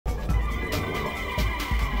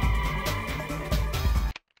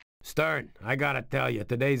Stern, I gotta tell you,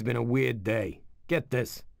 today's been a weird day. Get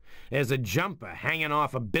this. There's a jumper hanging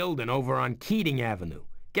off a building over on Keating Avenue.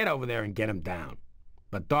 Get over there and get him down.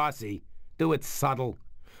 But Darcy, do it subtle.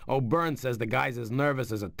 O'Byrne says the guy's as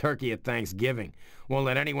nervous as a turkey at Thanksgiving. Won't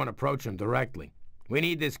let anyone approach him directly. We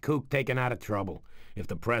need this kook taken out of trouble. If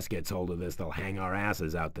the press gets hold of this, they'll hang our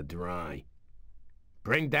asses out to dry.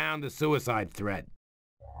 Bring down the suicide threat.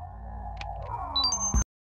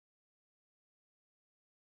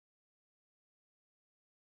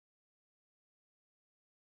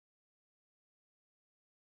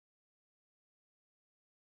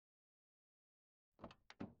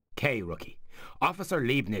 Okay, Rookie. Officer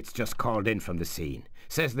Leibniz just called in from the scene.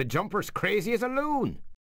 Says the jumper's crazy as a loon.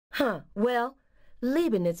 Huh, well,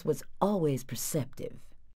 Leibniz was always perceptive.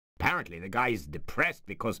 Apparently the guy's depressed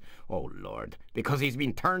because, oh Lord, because he's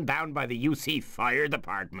been turned down by the UC Fire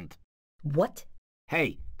Department. What?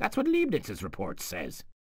 Hey, that's what Leibniz's report says.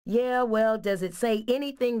 Yeah, well, does it say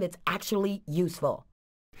anything that's actually useful?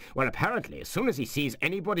 Well, apparently, as soon as he sees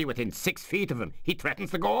anybody within 6 feet of him, he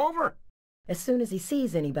threatens to go over. As soon as he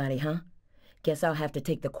sees anybody, huh? Guess I'll have to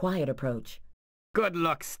take the quiet approach. Good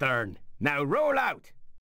luck, Stern. Now roll out!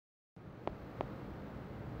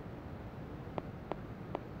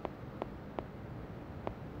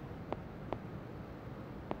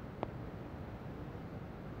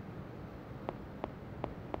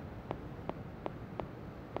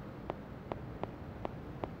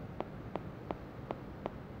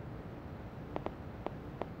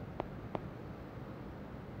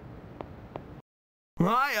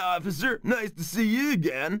 Hi, officer. Nice to see you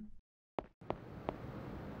again.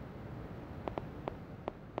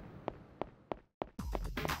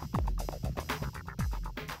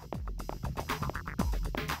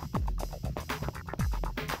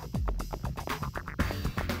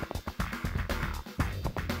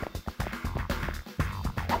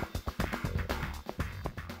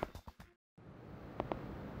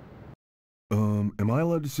 Am I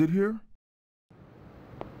allowed to sit here?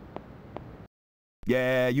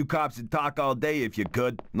 Yeah, you cops would talk all day if you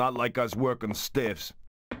could. Not like us working stiffs.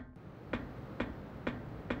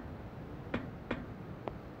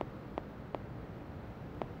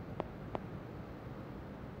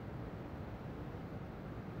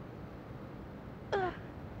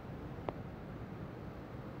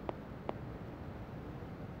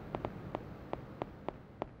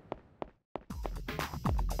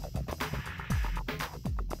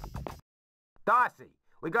 Darcy,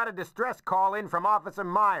 we got a distress call in from Officer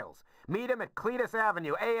Miles. Meet him at Cletus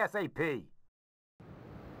Avenue, ASAP.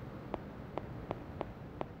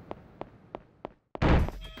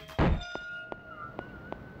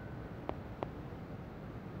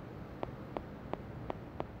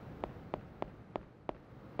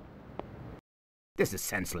 This is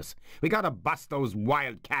senseless. We gotta bust those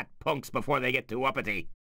wildcat punks before they get too uppity.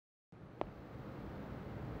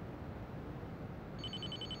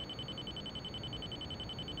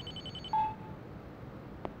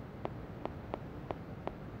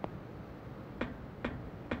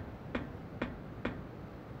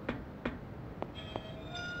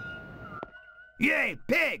 Yay,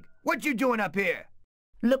 pig! What you doing up here?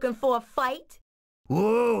 Looking for a fight?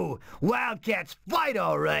 Whoa! Wildcats fight,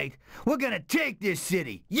 all right! We're gonna take this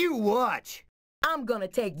city! You watch! I'm gonna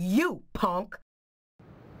take you, punk!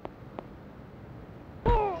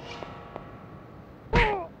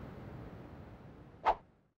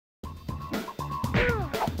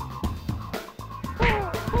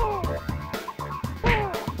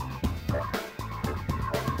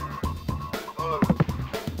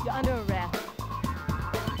 You're under arrest.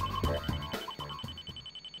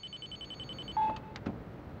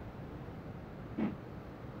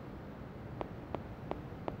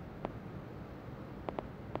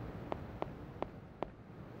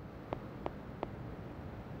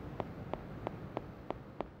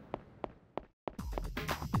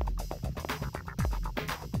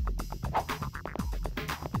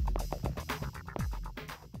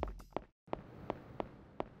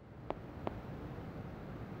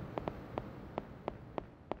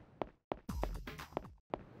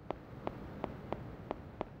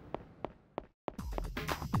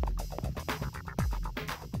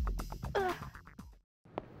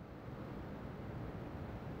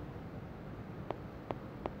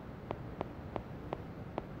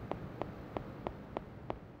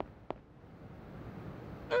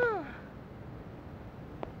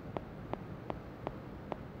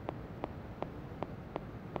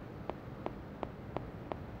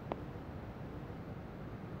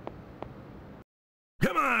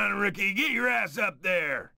 Come on, Ricky, get your ass up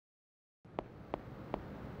there!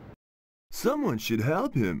 Someone should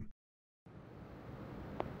help him.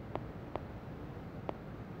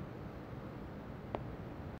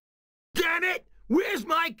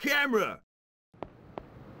 my camera!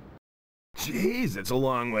 Jeez, it's a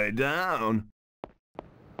long way down.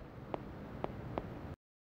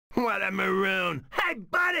 What a maroon! Hey,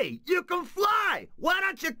 buddy! You can fly! Why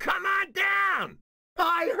don't you come on down?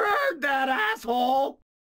 I heard that, asshole!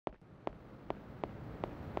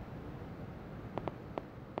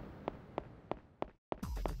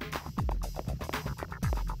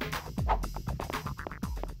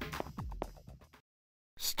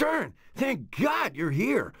 Stern, thank God you're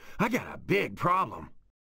here. I got a big problem.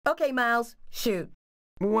 Okay, Miles, shoot.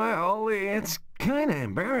 Well, it's kinda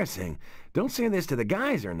embarrassing. Don't say this to the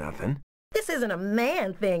guys or nothing. This isn't a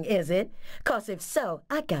man thing, is it? 'Cause if so,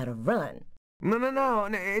 I gotta run. No,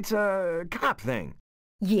 it's a cop thing.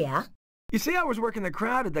 Yeah? You see, I was working the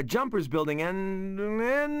crowd at the Jumpers building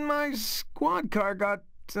and my squad car got,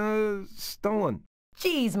 stolen.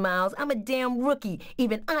 Jeez, Miles, I'm a damn rookie.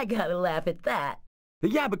 Even I gotta laugh at that.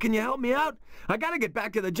 Yeah, but can you help me out? I gotta get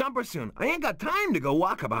back to the Jumper soon. I ain't got time to go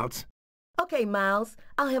walkabouts. Okay, Miles,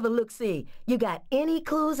 I'll have a look-see. You got any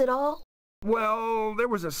clues at all? Well, there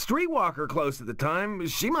was a streetwalker close at the time.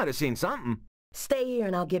 She might have seen something. Stay here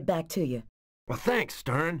and I'll get back to you. Well, thanks,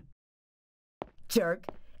 Stern. Jerk.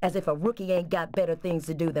 As if a rookie ain't got better things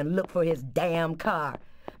to do than look for his damn car.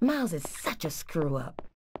 Miles is such a screw-up.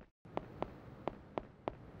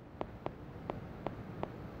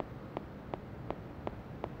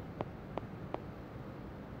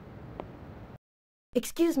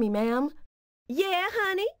 Excuse me, ma'am. Yeah,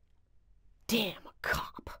 honey? Damn, a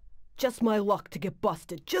cop. Just my luck to get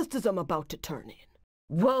busted just as I'm about to turn in.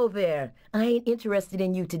 Whoa there. I ain't interested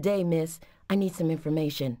in you today, miss. I need some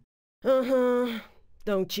information. Uh-huh.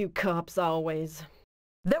 Don't you cops always?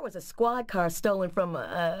 There was a squad car stolen from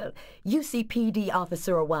a UCPD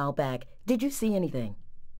officer a while back. Did you see anything?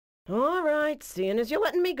 All right, seeing as you're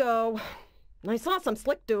letting me go. I saw some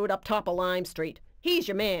slick dude up top of Lime Street. He's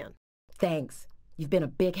your man. Thanks. You've been a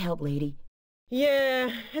big help, lady.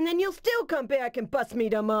 Yeah, and then you'll still come back and bust me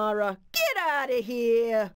tomorrow. Get out of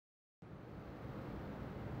here!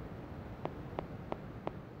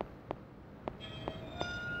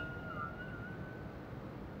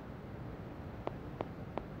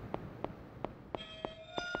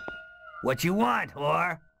 What you want,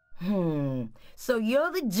 whore? So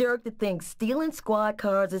you're the jerk that thinks stealing squad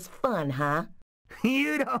cars is fun, huh?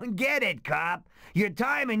 You don't get it, cop. Your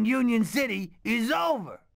time in Union City is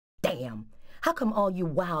over. Damn. How come all you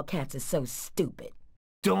wildcats are so stupid?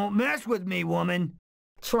 Don't mess with me, woman.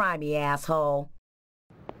 Try me, asshole.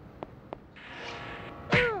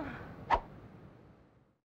 You're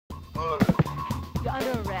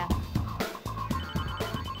under arrest.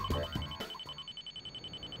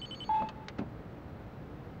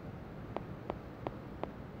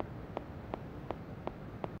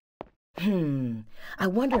 I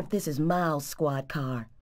wonder if this is Miles' squad car.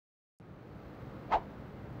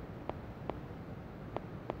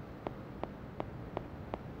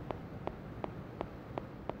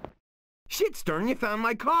 Shit, Stern, you found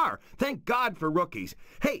my car. Thank God for rookies.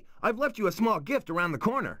 Hey, I've left you a small gift around the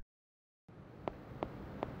corner.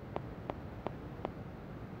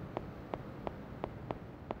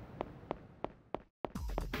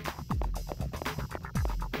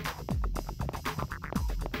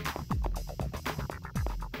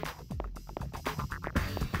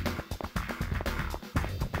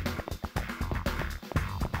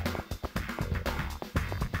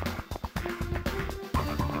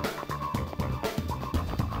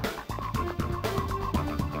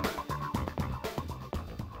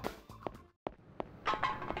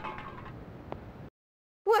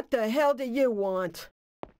 What the hell do you want?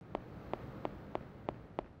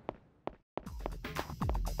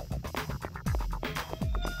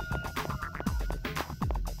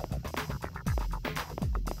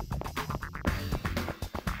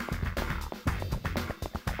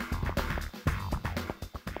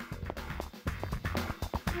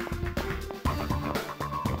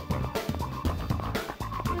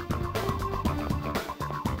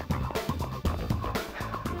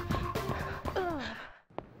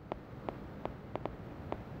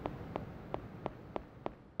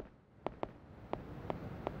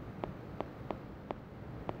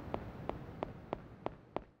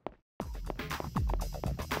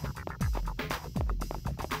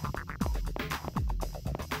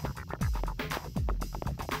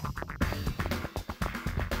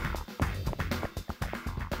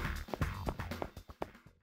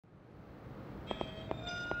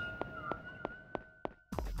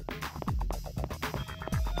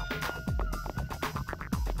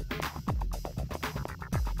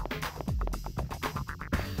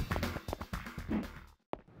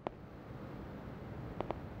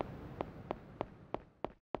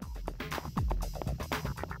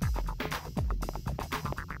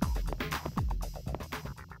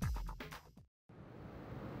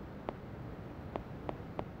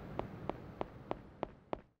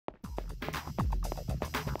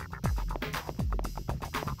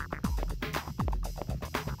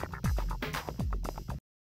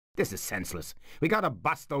 This is senseless. We gotta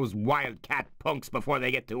bust those wildcat punks before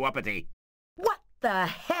they get too uppity. What the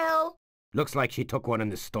hell? Looks like she took one in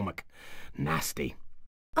the stomach. Nasty.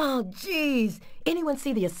 Oh, jeez. Anyone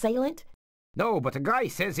see the assailant? No, but the guy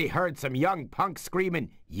says he heard some young punks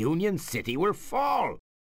screaming, "Union City will fall."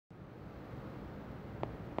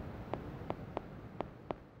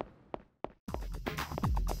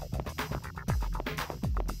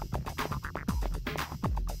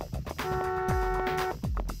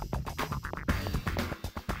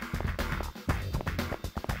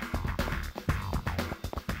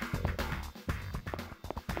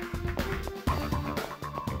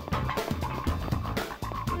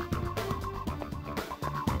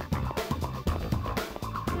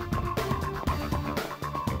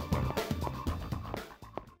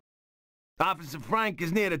 Officer Frank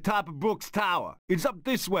is near the top of Brooks Tower. It's up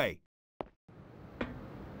this way.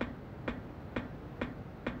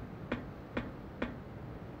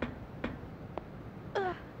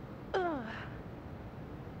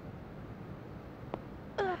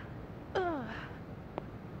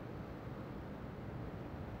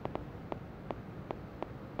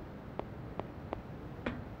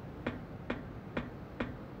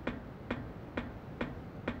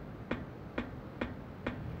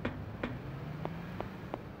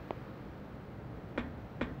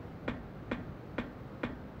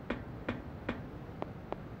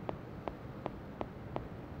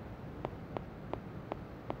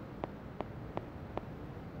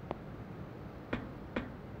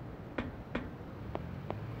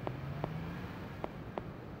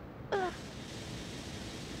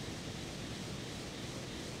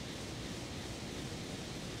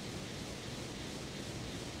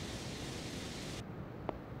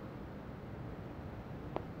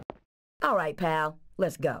 All right, pal.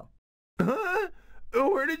 Let's go. Huh?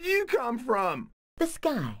 Where did you come from? The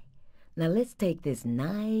sky. Now let's take this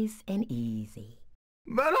nice and easy.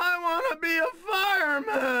 But I want to be a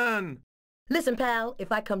fireman! Listen, pal,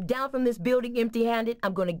 if I come down from this building empty-handed,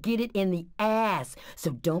 I'm gonna get it in the ass,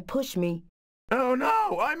 so don't push me. Oh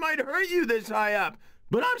no, I might hurt you this high up,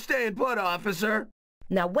 but I'm staying put, officer.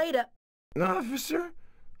 Now wait up. Officer?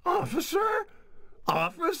 Officer?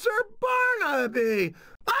 Officer Barnaby!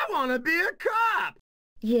 I want to be a cop!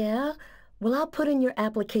 Yeah? Well, I'll put in your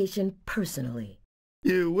application personally.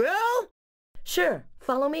 You will? Sure,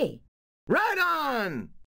 follow me. Right on!